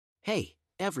Hey,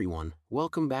 everyone,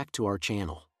 welcome back to our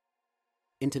channel.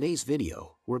 In today's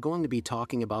video, we're going to be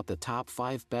talking about the top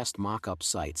 5 best mockup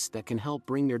sites that can help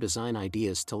bring your design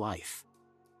ideas to life.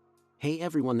 Hey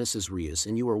everyone, this is Riyaz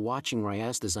and you are watching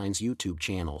Riyazdesigns YouTube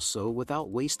channel, so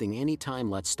without wasting any time,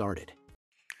 let's start it.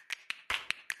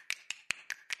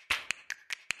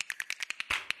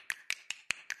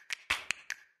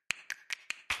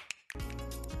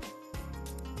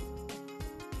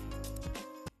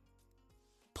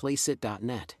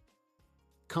 Placeit.net.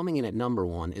 Coming in at number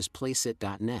 1 is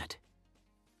Placeit.net.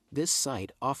 This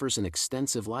site offers an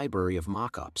extensive library of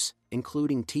mockups,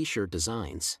 including t-shirt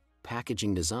designs,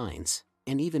 packaging designs,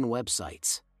 and even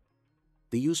websites.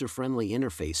 The user-friendly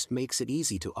interface makes it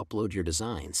easy to upload your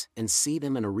designs and see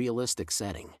them in a realistic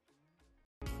setting.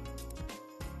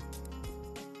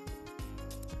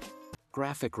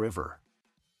 Graphic River.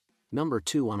 Number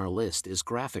 2 on our list is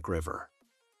Graphic River.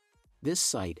 This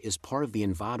site is part of the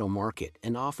Envato market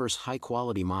and offers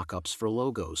high-quality mockups for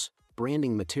logos,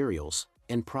 branding materials,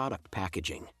 and product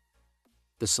packaging.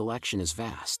 The selection is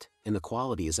vast, and the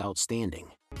quality is outstanding.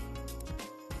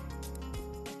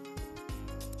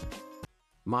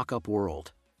 Mockup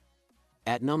World.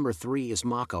 At number 3 is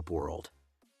Mockup World.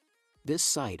 This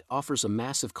site offers a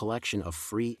massive collection of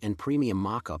free and premium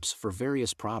mockups for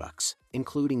various products,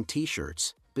 including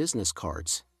t-shirts, business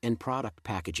cards, and product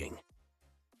packaging.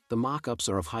 The mockups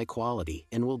are of high quality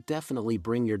and will definitely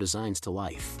bring your designs to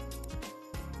life.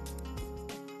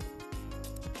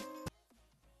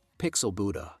 Pixel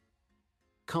Buddha.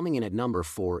 Coming in at number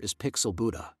 4 is Pixel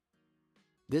Buddha.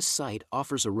 This site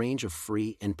offers a range of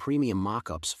free and premium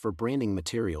mockups for branding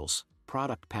materials,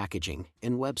 product packaging,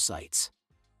 and websites.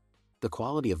 The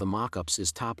quality of the mockups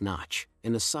is top-notch,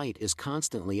 and the site is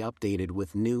constantly updated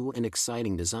with new and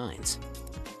exciting designs.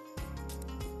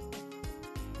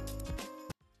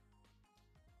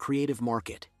 Creative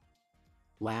Market.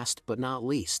 Last but not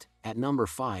least, at number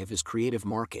 5 is Creative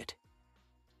Market.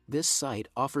 This site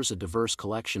offers a diverse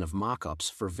collection of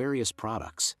mockups for various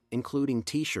products, including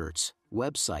t-shirts,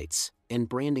 websites, and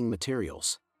branding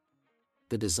materials.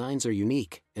 The designs are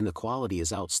unique, and the quality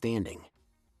is outstanding.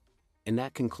 And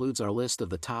that concludes our list of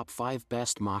the top 5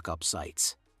 best mockup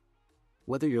sites.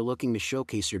 Whether you're looking to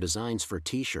showcase your designs for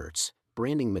t-shirts,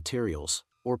 branding materials,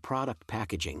 or product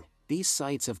packaging, these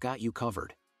sites have got you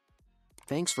covered.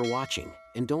 Thanks for watching,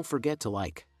 and don't forget to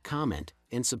like, comment,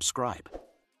 and subscribe.